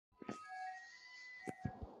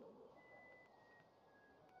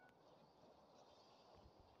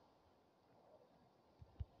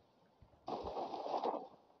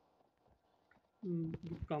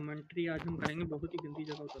Commentary आज हम करेंगे बहुत ही गंदी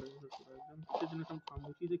जगह उतरेंगे ससुरा एकदम। इतने दिन हम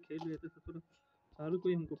खामोशी से खेल रहे थे ससुरा, हर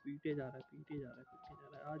कोई हमको पीटे जा रहा है पीटे जा रहा है पीटे जा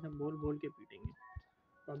रहा है। आज हम बोल बोल के पीटेंगे।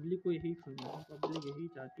 पब्लिक को यही सुनना है, पब्लिक यही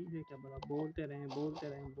चाहती है क्या बड़ा बोलते रहें बोलते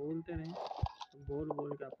रहें बोलते रहें, तो बोल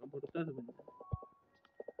बोल के आपका बुरदस बन जाए।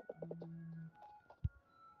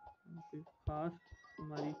 कोई खास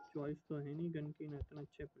हमारी चॉइस तो है नहीं गन की, ना इतने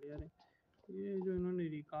अच्छे प्लेयर हैं। ये जो इन्होंने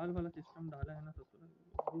रिकॉल वाला सिस्टम डाला है ना ससुरा,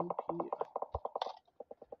 बहुत ही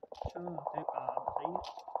अच्छा है। कहा बताइए।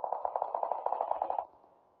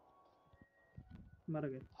 मर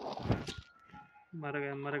गए मर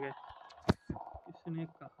गए मर गए। किसने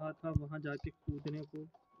कहा था वहाँ जाके कूदने को,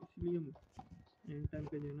 इसलिए हम एंड टाइम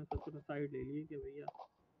पे जो है ना ससुरा साइड ले लिए कि भैया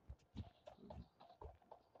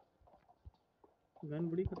गन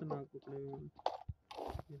बड़ी खतरनाक पकड़े हुए हैं,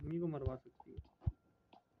 आदमी को मरवा सकती है।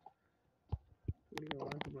 थोड़ी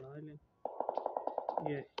आवाज़ बढ़ा लें।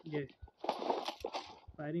 ये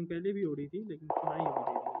फायरिंग पहले भी हो रही थी लेकिन सुनाई अभी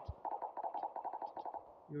दे रही है।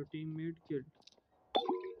 Your teammate killed.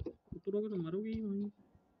 उतरोगे तो मरोगे ही वहीं।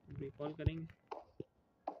 रिकॉल करेंगे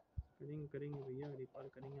करेंगे भैया, रिकॉल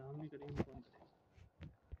करेंगे। हम नहीं करेंगे कौन करेगा,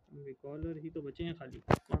 हम रिकॉलर ही तो बचे हैं खाली।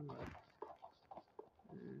 कौन मरा?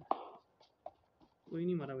 कोई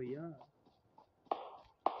नहीं मरा भैया।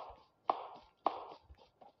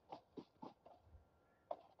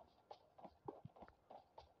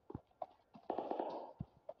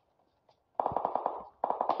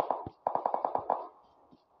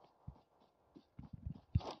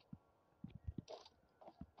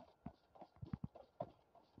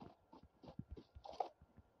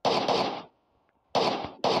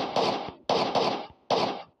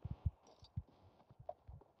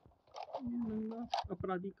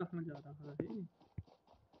 अपराधी कहाँ जा रहा है?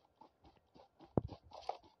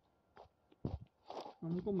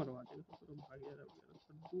 हमको मरवा देगा तो भाग गया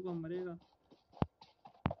सद्दू का मरेगा।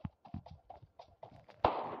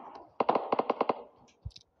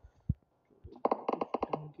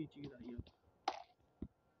 की चीज आई है।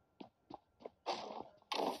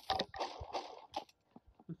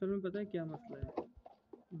 असल में पता है क्या मसला है?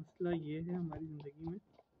 मसला ये है हमारी ज़िंदगी में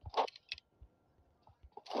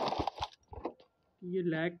कि ये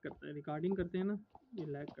लैग करता है। रिकॉर्डिंग करते हैं ना, ये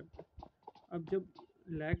लैग करता है। अब जब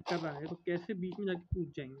लैग कर रहा है तो कैसे बीच में जाके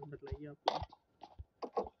कूद जाएंगे बताइए आपको।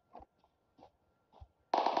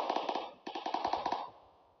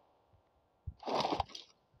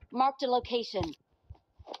 Marked a location.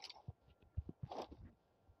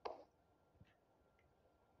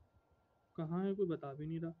 कहाँ है कोई बता भी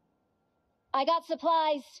नहीं रहा। I got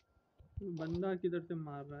supplies. बंदा किधर से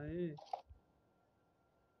मार रहा है?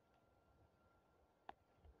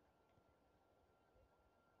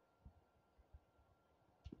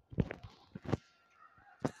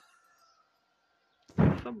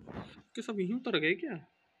 सब के सब यहीं उतर गए क्या?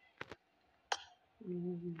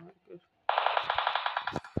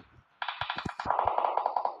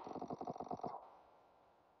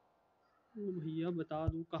 भैया बता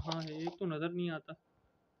दो कहाँ है, एक तो नजर नहीं आता।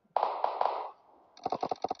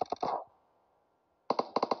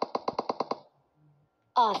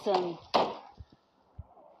 Awesome.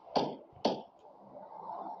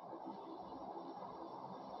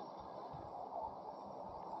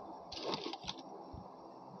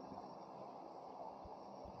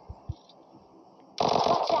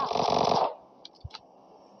 Watch out.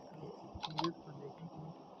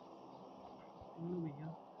 भैया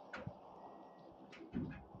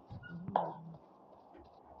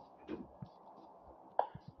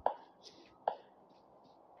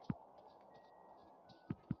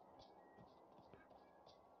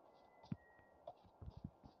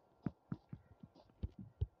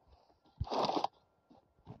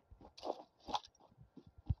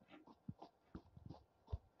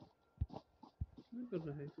क्या कर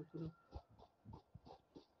रहा है ससुरा?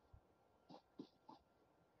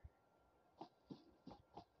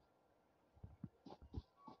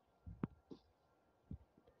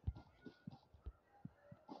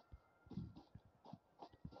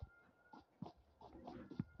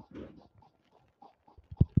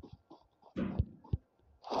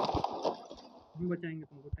 हम बचाएंगे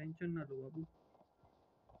तुमको, टेंशन ना लो बाबू।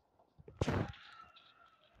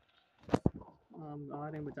 हम आ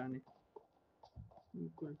रहे हैं बचाने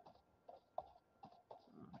बिल्कुल।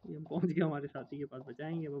 ये हम पहुंच गए हमारे साथी के पास,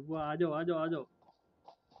 बचाएंगे बाबू। आ जाओ आ जाओ आ जाओ।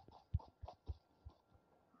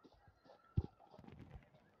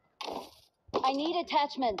 I need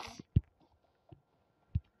attachments.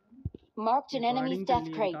 Marked an enemy's death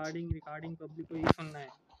crate. Recording public को यही सुनना है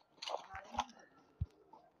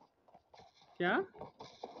क्या?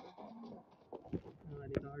 हाँ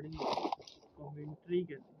रिकॉर्डिंग कमेंट्री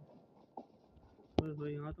कहते हैं। बस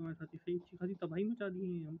भाई यहाँ तो हमारे साथ सही अच्छी खासी तबाही मचा दी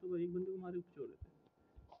है। हम तो एक बंदे को मारे कुछ हो रहे थे,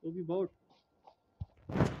 वो भी बॉट।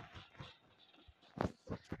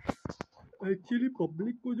 एक्चुअली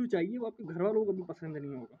पब्लिक को जो चाहिए वो आपके घर वालों को कभी पसंद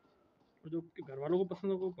नहीं होगा, और जो आपके घर वालों को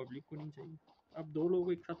पसंद होगा वो पब्लिक को नहीं चाहिए। आप दो लोगों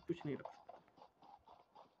को एक साथ कुछ नहीं रख सकते।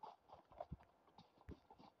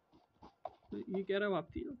 तो ये कह रहा है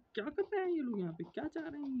वापसी, क्या कर रहे हैं ये लोग यहाँ पे, क्या चाह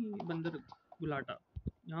रहे हैं ये बंदर गुलाटा।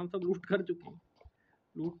 यहाँ हम सब लूट कर चुके हैं,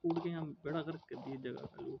 लूट फूट के यहाँ बड़ा गर्क कर दिए जगह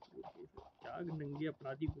का, लूट फूट के। क्या नंगे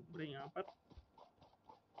अपराधी घूम रहे हैं यहाँ पर,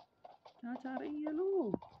 क्या चाह रहे हैं ये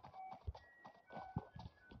लोग।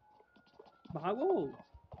 भागो,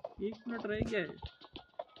 1 मिनट रह गया है।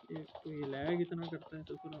 एक तो ये लैग इतना करता है,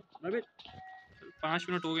 तो थोड़ा अबे 5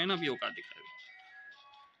 मिनट हो गए ना, अभी औकात दिखा रहे।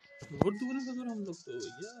 बहुत दूर है ससुर हम लोग तो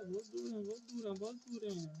भैया, बहुत दूर है, बहुत दूर है, बहुत दूर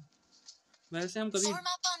है। वैसे हम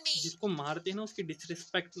कभी जिसको मारते हैं ना उसकी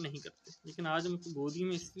डिसरिस्पेक्ट नहीं करते, लेकिन आज हम गोदी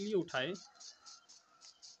में इसलिए उठाए,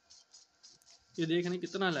 ये देखने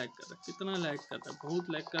कितना लैग कर रहा है, कितना लैग कर रहा है, बहुत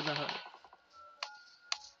लैग कर रहा है।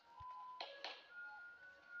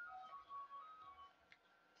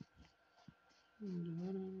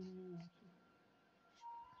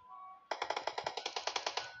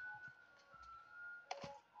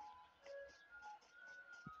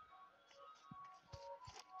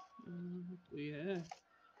 कोई है?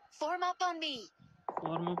 Form up on me.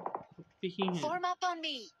 Form up ही है। Form up on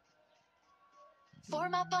me.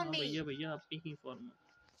 Form up on me. भैया भैया आप ही फॉर्म अप,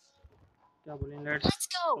 क्या बोले, लेट्स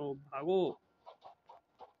go. तो भागो।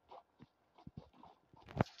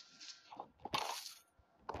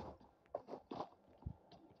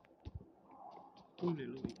 तुम ले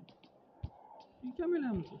लो भैया, ये क्या मिला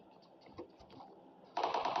हमको।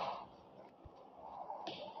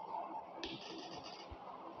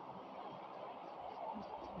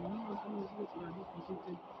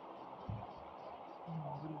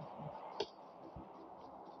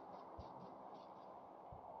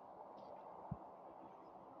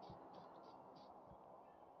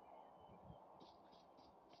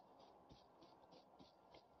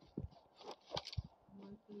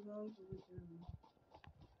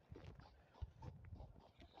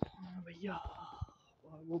 भैया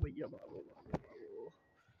भागो, भैया भागो भागो भागो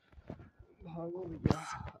भागो भैया।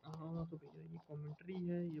 हाँ तो भैया ये कमेंट्री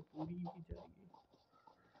है, ये पूरी की जाएगी।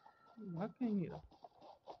 भाग कहीं नहीं रहा।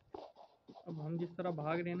 अब हम जिस तरह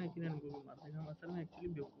भाग रहे हैं ना, इसीलिए हमको भी मार देगा। हम असल में एक्चुअली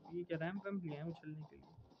बेवकूफ़, ये क्या रैंप वैम्प ले आए उछलने के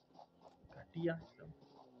लिए, घटिया सब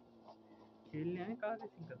खेलने आए, कार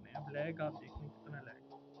रेसिंग करने। अब लैग आप देखने कितना लैग,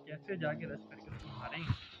 कैसे जाके रश करके उसको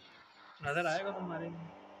मारेंगे, नज़र आएगा तो मारेंगे,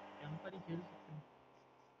 यहाँ पर ही खेल सकते हैं।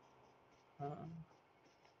 हाँ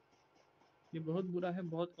ये बहुत बुरा है,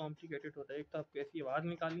 बहुत कॉम्प्लिकेटेड होता है। एक तो आपको ऐसी आवाज़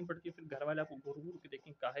निकालनी पड़ती है, फिर घर वाले आपको घूर घूर के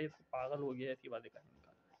देखें काहे पागल हो गया, ऐसी आवाज़ें काहे निकाल।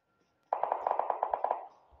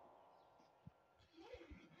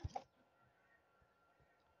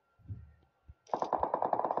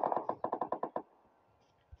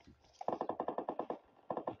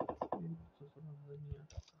 नहीं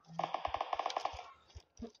आता कहाँ।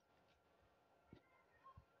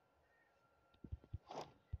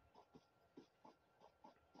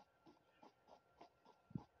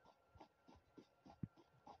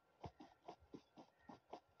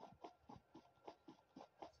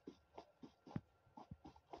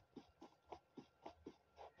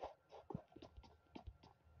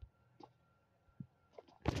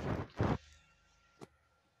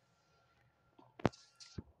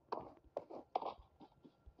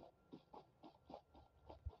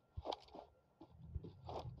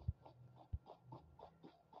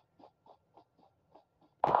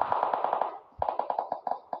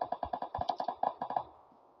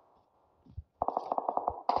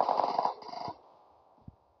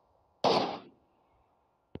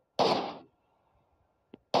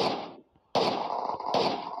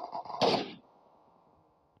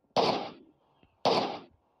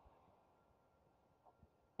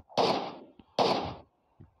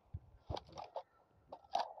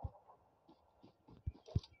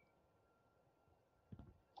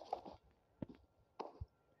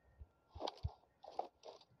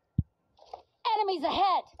 Enemies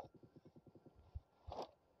ahead!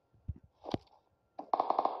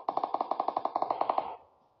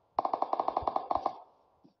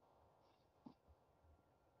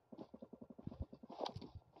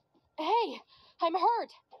 Hey, I'm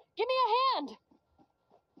hurt. Give me a hand.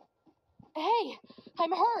 Hey,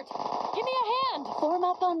 I'm hurt. Give me a hand. Form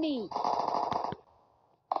up on me.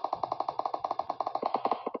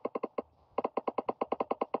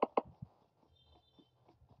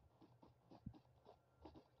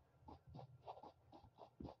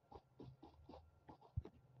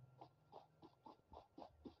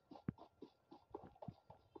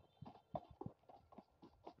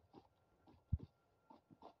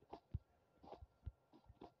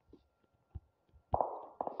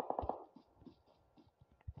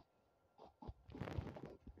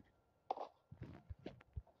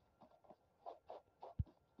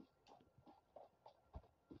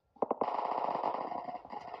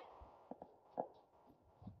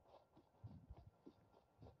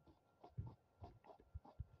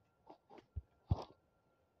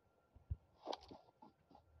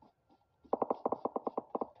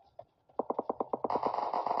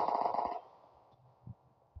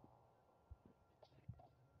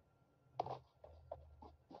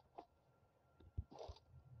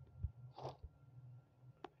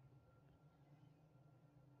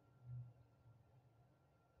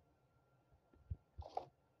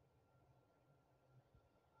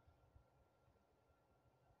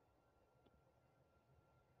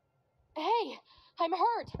 Hey, I'm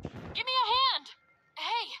hurt. Give me a hand.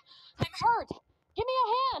 Hey, I'm hurt. Give me a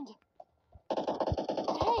hand.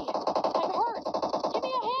 Hey, I'm hurt. Give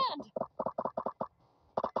me a hand.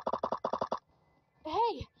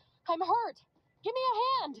 Hey, I'm hurt. Give me a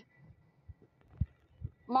hand.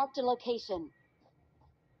 Marked a location.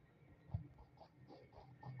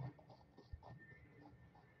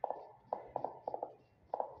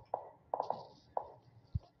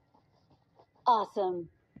 Awesome.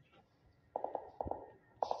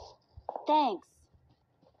 Thanks.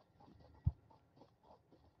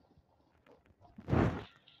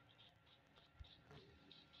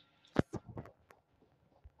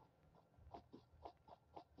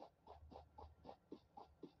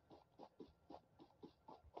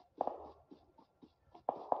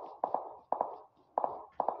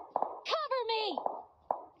 Cover me!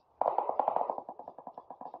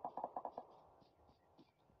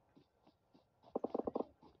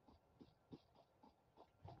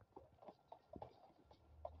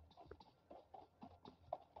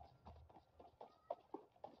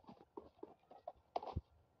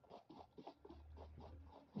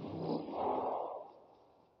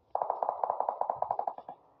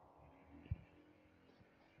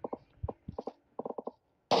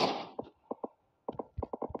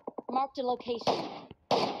 Marked a location.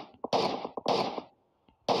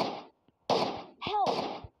 Help!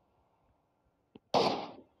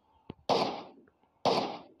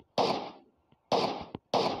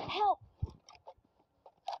 Help!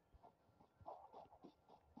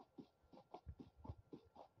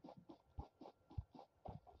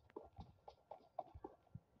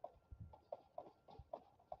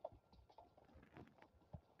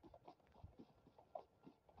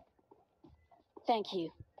 Thank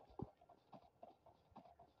you.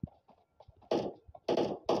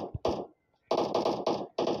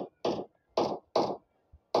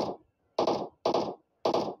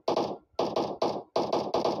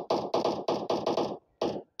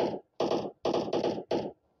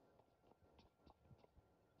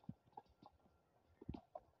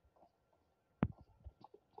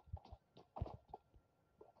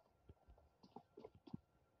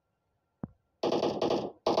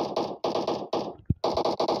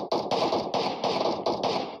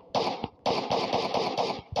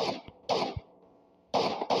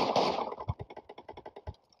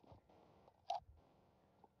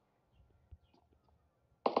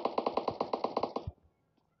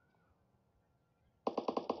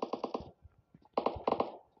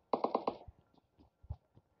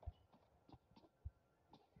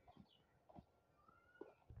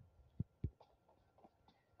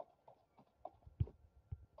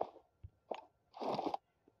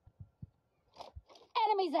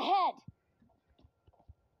 Enemies ahead!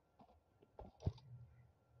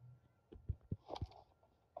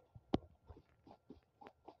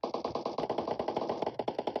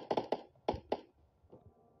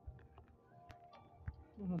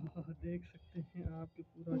 देख सकते हैं आपके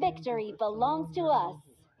पूरा Victory belongs to us.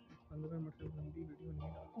 15 minute से लंबी video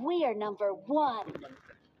नहीं डाल We are number one.